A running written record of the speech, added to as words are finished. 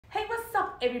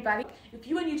everybody. If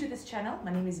you are new to this channel,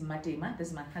 my name is Madema. This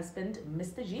is my husband,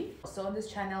 Mr. G. So on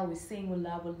this channel, we sing, we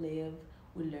love, we live,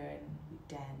 we learn, we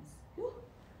dance. Whew.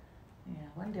 Yeah,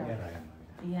 one day.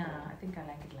 Yeah, I think I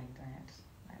like it like that.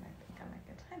 I like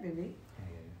it. Hi, baby.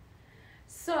 Hey.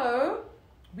 So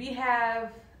we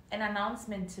have an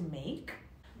announcement to make.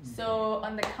 So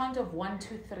on the count of 1,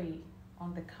 2, 3.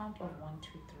 On the count of 1, 2,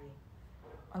 3.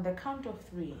 On the count of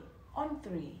 3. On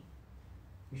 3.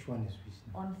 Which one is which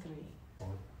now? On 3. Oh.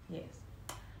 Yes.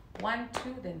 1,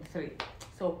 2, then 3.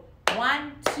 So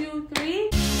 1, 2, 3.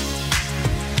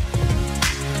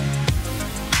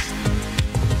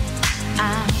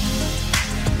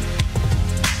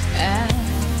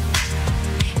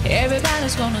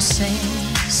 Everybody's gonna sing.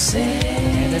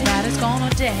 Everybody's gonna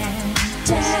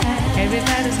dance.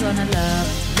 Everybody's gonna love,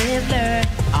 live, learn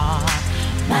on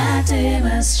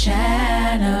Madema's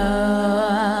channel.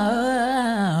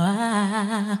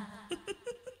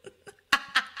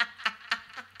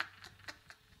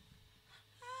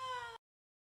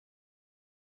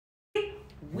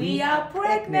 We are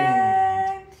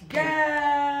pregnant.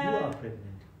 Yeah. You are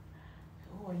pregnant.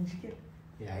 Oh, and you get.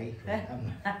 Yeah,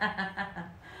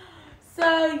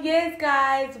 So yes,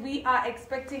 guys, we are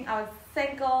expecting our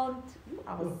second.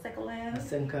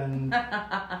 second.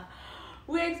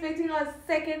 We're expecting our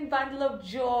second bundle of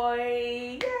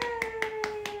joy. Yay!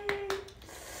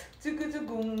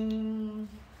 Tukutukum.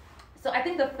 So I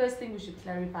think the first thing we should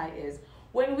clarify is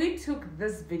when we took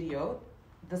this video,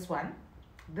 this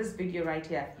video right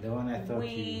here. The one I thought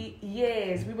we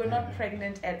were not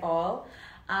pregnant at all.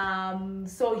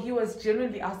 So he was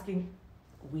genuinely asking,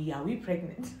 are we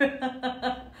pregnant?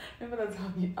 Remember that's how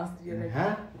he asked you,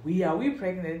 like, are we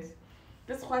pregnant?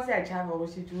 This was a chava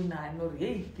what you do now. No,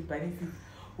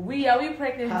 are we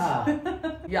pregnant?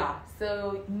 Yeah.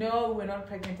 So no, we're not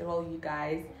pregnant at all, you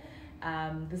guys.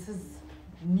 This is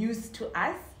news to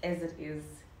us as it is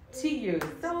to you.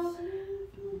 So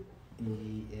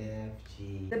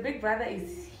EFG. the big brother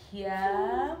is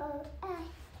here.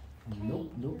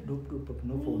 Nope, no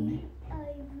phone.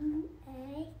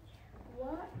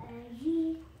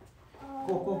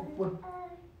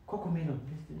 Coco Melo.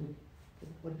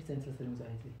 What percent of the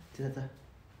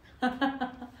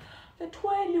The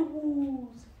twirly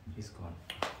woos. He's gone.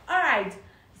 Alright.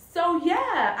 So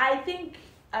yeah, I think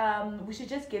we should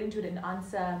just get into it and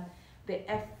answer the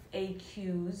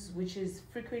FAQs, which is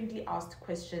frequently asked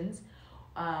questions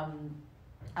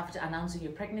after announcing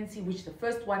your pregnancy, which the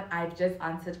first one I've just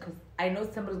answered because I know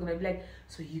somebody's gonna be like,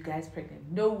 so you guys pregnant?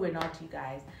 No, we're not, you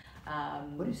guys.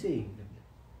 What are you saying?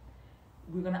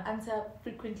 We're gonna answer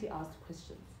frequently asked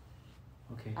questions.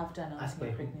 Okay. After announcing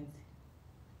your pregnancy.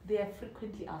 They are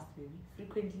frequently asked, baby.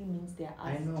 Frequently means they are asked.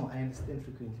 I know, I understand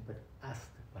frequently, but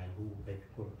asked by who?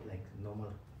 Like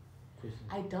normal questions.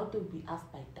 I doubt they'll be asked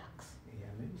by ducks.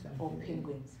 Yeah, maybe some. Or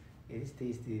penguins. It is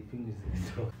tasty,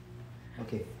 penguins.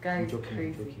 Okay. Guys, I'm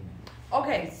joking.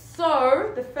 Okay,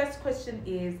 so the first question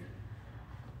is,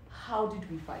 how did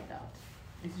we find out?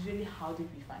 It's usually how did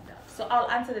we find out? So I'll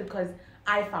answer it because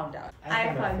I found out. I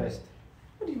found out first.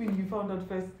 What do you mean you found out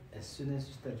first? As soon as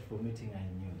you started vomiting, I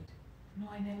knew it. No,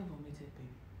 I never vomited,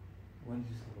 baby. When did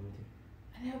you start vomiting?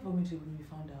 I never vomited when we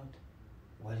found out.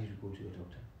 Why did you go to your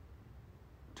doctor?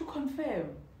 To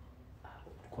confirm.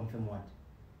 Confirm what?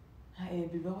 Hey,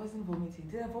 baby, I wasn't vomiting.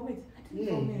 Did I vomit? I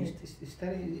didn't vomit. You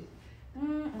started.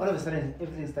 All of a sudden,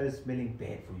 everything started smelling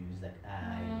bad for you. It's like,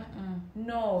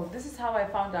 No, this is how I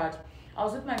found out. I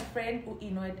was with my friend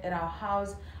at our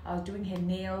house. I was doing her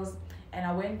nails, and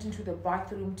I went into the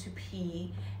bathroom to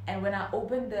pee. And when I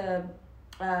opened the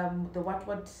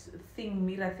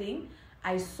mirror thing,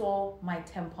 I saw my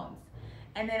tampons.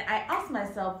 And then I asked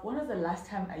myself, when was the last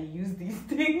time I used these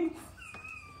things?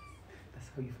 That's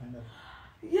how you find out.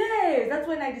 Yes, that's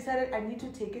when I decided I need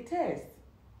to take a test.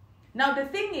 Now the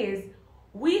thing is,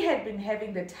 we had been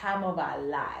having the time of our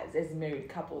lives as married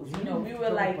couples. We were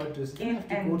like, go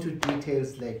to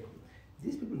details like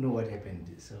these people know what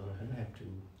happened, so I don't have to.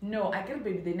 No, I get it,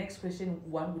 baby. The next question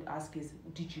one would ask is,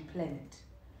 did you plan it?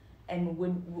 And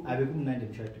when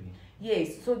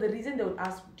yes, so the reason they would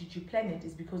ask, did you plan it,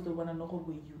 is because they want to know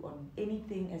were you on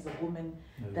anything as a woman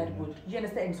that would you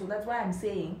understand? So that's why I'm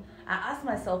saying I asked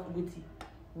myself,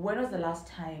 when was the last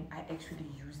time I actually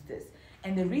used this?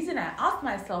 And the reason I asked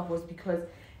myself was because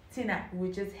Tina, we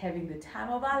were just having the time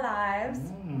of our lives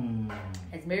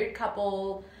as married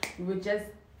couple. We were just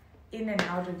in and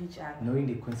out of each other, knowing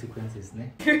the consequences,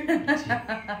 ne? So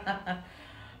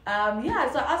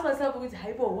I asked myself, when was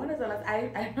the last? I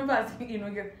remember asking,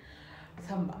 when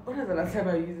was the last time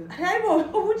I used it?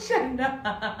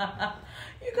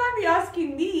 You can't be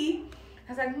asking me. I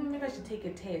was like, maybe I should take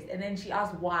a test. And then she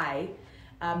asked why.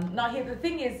 Now here the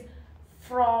thing is,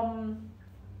 from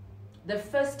the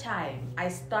first time I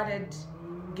started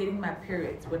getting my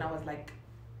periods when I was like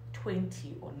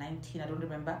 20 or 19, I don't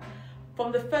remember.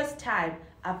 From the first time,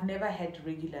 I've never had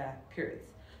regular periods.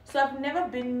 So I've never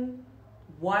been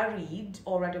worried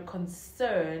or rather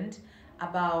concerned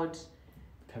about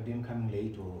them coming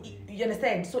late or... You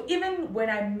understand? So even when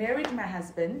I married my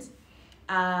husband,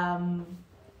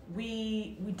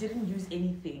 we didn't use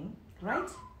anything, right?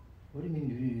 What do you mean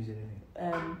you didn't use anything?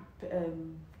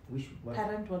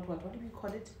 Parent, what do we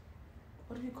call it?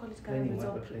 What do we call it? Planning,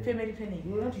 family planning.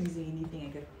 We were not using anything, I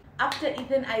guess. After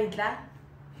Ethan Aidla,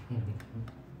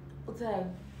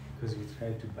 because we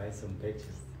tried to buy some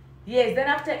patches. Yes, then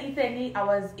after Ethan, I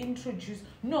was introduced.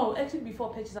 No, actually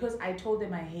before patches, because I told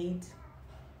them I hate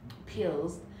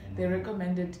pills. They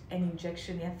recommended an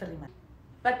injection at 3 months.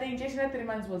 But the injection at 3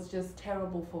 months was just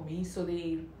terrible for me, so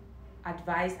they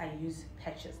advised I use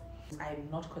patches. I'm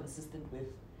not consistent with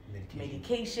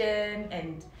medication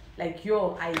and like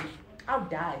I'll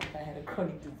die if I had a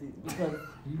chronic disease because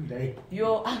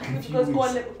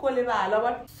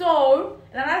So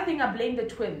another thing, I blame the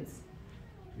twins.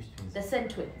 Which twins? The Sen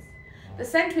twins. The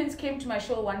Sen twins came to my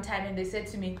show one time and they said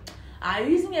to me, "Are you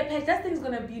using a patch? That thing's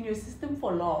gonna be in your system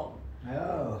for long."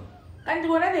 Oh. And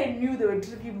when they knew, they were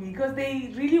tricking me because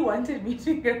they really wanted me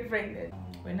to get pregnant.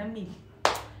 When I'm me.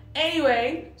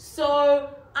 Anyway,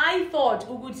 so I thought,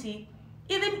 Uguti,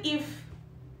 even if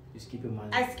you skip a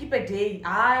month, I skip a day,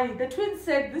 the twins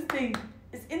said this thing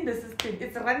is in the system.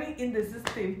 It's running in the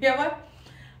system. Yeah,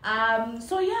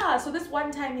 so this one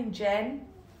time in Jan,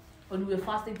 when we were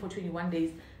fasting for 21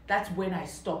 days, that's when I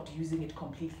stopped using it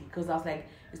completely because I was like,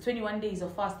 it's 21 days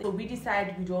of fasting. So we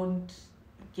decided we don't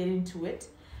get into it.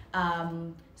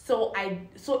 So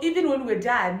even when we were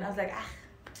done, I was like,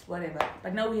 whatever.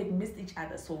 But now we had missed each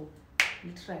other, so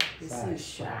we tried.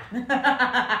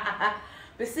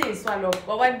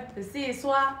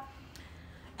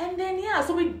 And then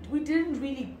so we didn't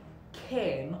really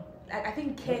care. I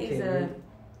think care is there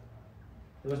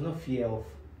was no fear of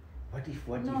what if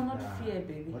not fear,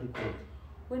 baby. What do you call it?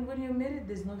 When you're married,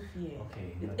 there's no fear.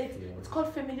 Okay, it's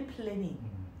called family planning,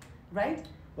 right?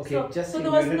 Okay, so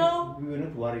there was we were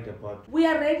not worried about. We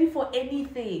are ready for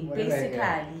anything, basically.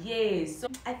 Yeah. Yes. So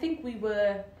I think we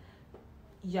were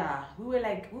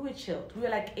chilled. We were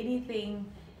like, anything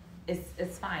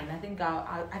is fine. I think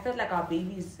I felt like our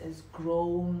baby has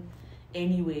grown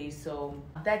anyway. So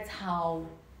that's how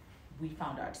we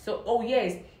found out. So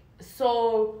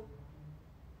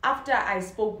after I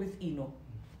spoke with Eno,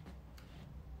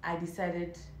 I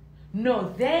decided,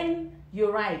 no, then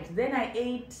you're right. Then I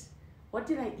ate. What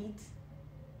did I eat?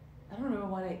 I don't remember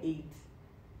what I ate.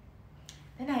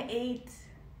 Then I ate.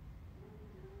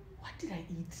 What did I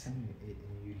eat? Something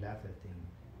you love that thing.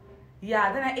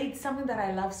 Yeah, then I ate something that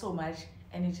I love so much,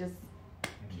 and it just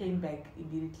came back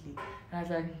immediately. And I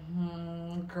was like,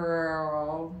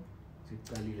 girl.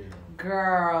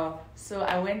 So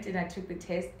I went and I took the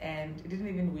test, and it didn't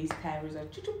even waste time. It was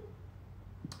like, choo-choo.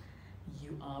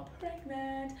 You are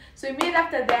pregnant. So immediately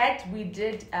after that, we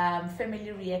did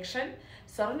family reaction.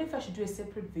 So I don't know if I should do a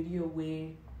separate video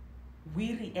where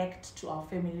we react to our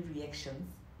family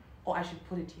reactions, or I should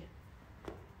put it here.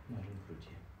 No, don't put it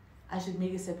here. I should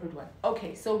make a separate one.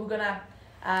 Okay, so we're gonna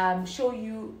show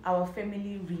you our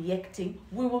family reacting.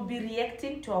 We will be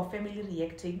reacting to our family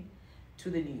reacting to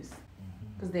the news.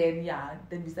 Because then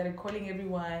we started calling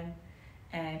everyone,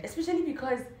 and especially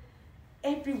because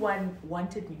everyone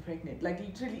wanted me pregnant, like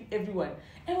literally everyone.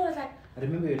 Everyone was like, I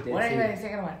remember your dad saying the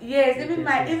second one. Yes, even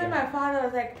my father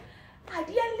was like,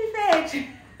 Dianli fetch.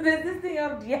 There's this thing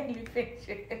of Dianli fetch.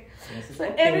 So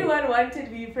everyone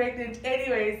wanted me pregnant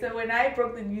anyway. So when I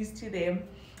broke the news to them,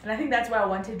 and I think that's why I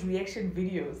wanted reaction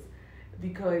videos,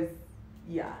 because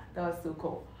that was so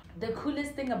cool. The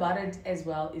coolest thing about it as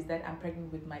well is that I'm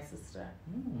pregnant with my sister.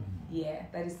 Yeah,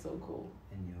 that is so cool.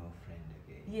 And your friend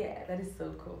again. Yeah, that is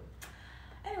so cool.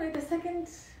 Anyway, the second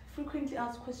frequently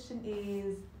asked question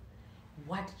is,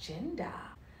 what gender?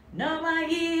 Noma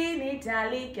yini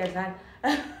italic.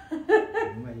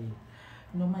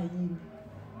 Noma yini.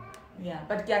 Yeah,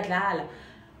 but kuyadlala.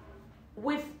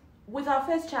 With our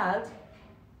first child,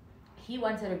 he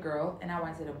wanted a girl and I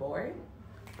wanted a boy.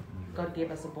 God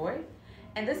gave us a boy.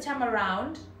 And this time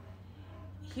around,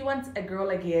 he wants a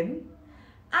girl again.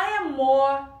 I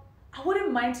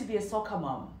wouldn't mind to be a soccer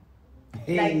mom.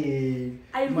 Hey,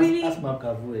 I'm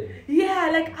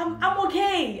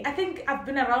okay. I think I've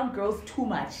been around girls too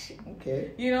much.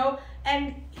 Okay.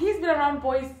 And he's been around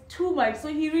boys too much, so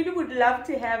he really would love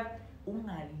to have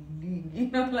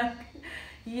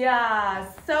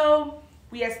so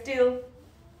we are still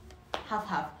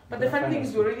half. But the funny thing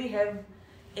is, we already have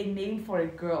a name for a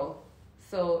girl.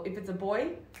 So if it's a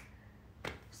boy,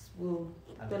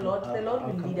 the Lord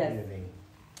will lead us.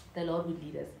 The Lord will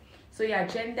lead us. So yeah,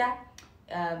 gender,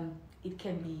 it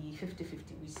can be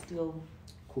 50-50.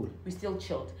 We're still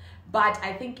chilled. But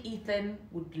I think Ethan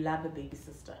would love a baby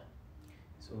sister.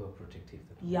 He's overprotective.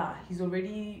 Yeah, he's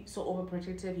already so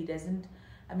overprotective. He doesn't.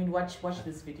 I mean, watch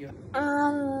this video.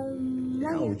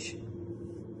 Ouch.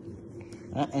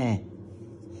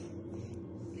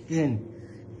 Ethan.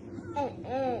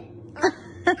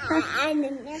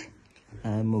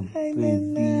 I'm a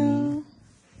baby.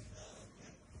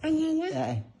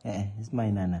 It's my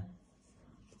nana.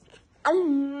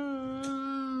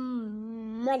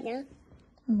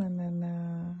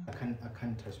 Banana. I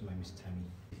can't touch my Miss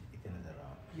Tammy if Ethan is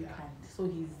around. You can't. So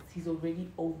he's already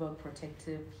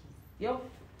overprotective. Yo,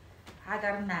 I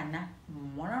got nana.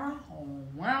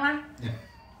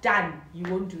 Done. You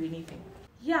won't do anything.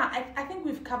 Yeah, I think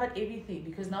we've covered everything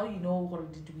because now you know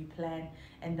what did we plan,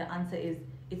 and the answer is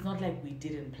it's not like we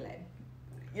didn't plan.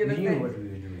 You know, we knew what we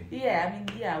were doing. Yeah, I mean,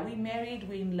 yeah, we married,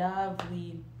 we're in love,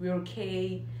 we're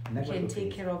okay, we can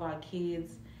take care of our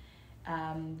kids.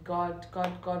 God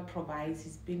provides.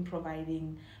 He's been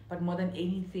providing, but more than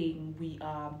anything, we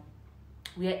are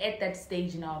at that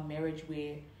stage in our marriage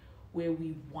where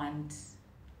we want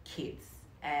kids,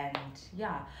 and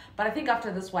yeah. But I think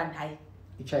after this one, better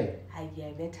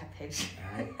pitch.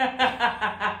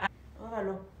 Oh,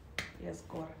 hello. Yes,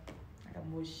 God.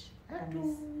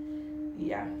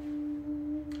 Yeah.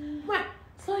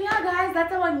 So yeah, guys,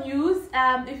 that's our news.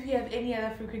 If you have any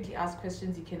other frequently asked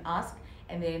questions, you can ask,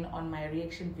 and then on my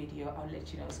reaction video, I'll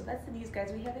let you know. So that's the news,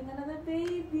 guys. We're having another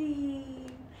baby.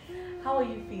 How are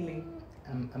you feeling?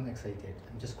 I'm excited.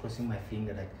 I'm just crossing my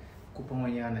finger like.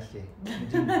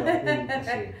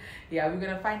 Yeah, we're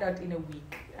gonna find out in a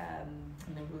week,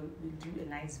 and then we'll do a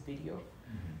nice video.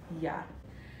 Yeah.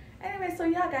 Anyway, so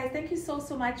yeah, guys, thank you so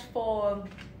much for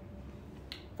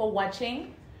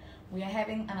watching. We are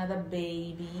having another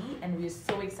baby, and we're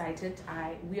so excited.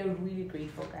 We are really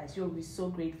grateful, guys. We're so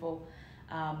grateful.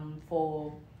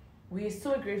 We are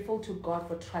so grateful to God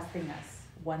for trusting us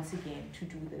once again to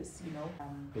do this. You know,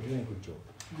 you're doing a good job.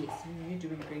 Yes, you're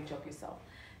doing a great job yourself.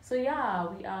 So yeah,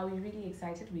 we're really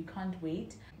excited. We can't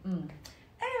wait.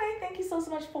 Anyway, thank you so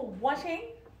much for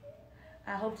watching.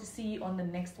 I hope to see you on the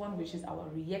next one, which is our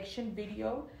reaction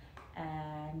video.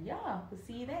 And yeah, we'll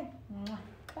see you then.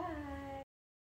 Bye.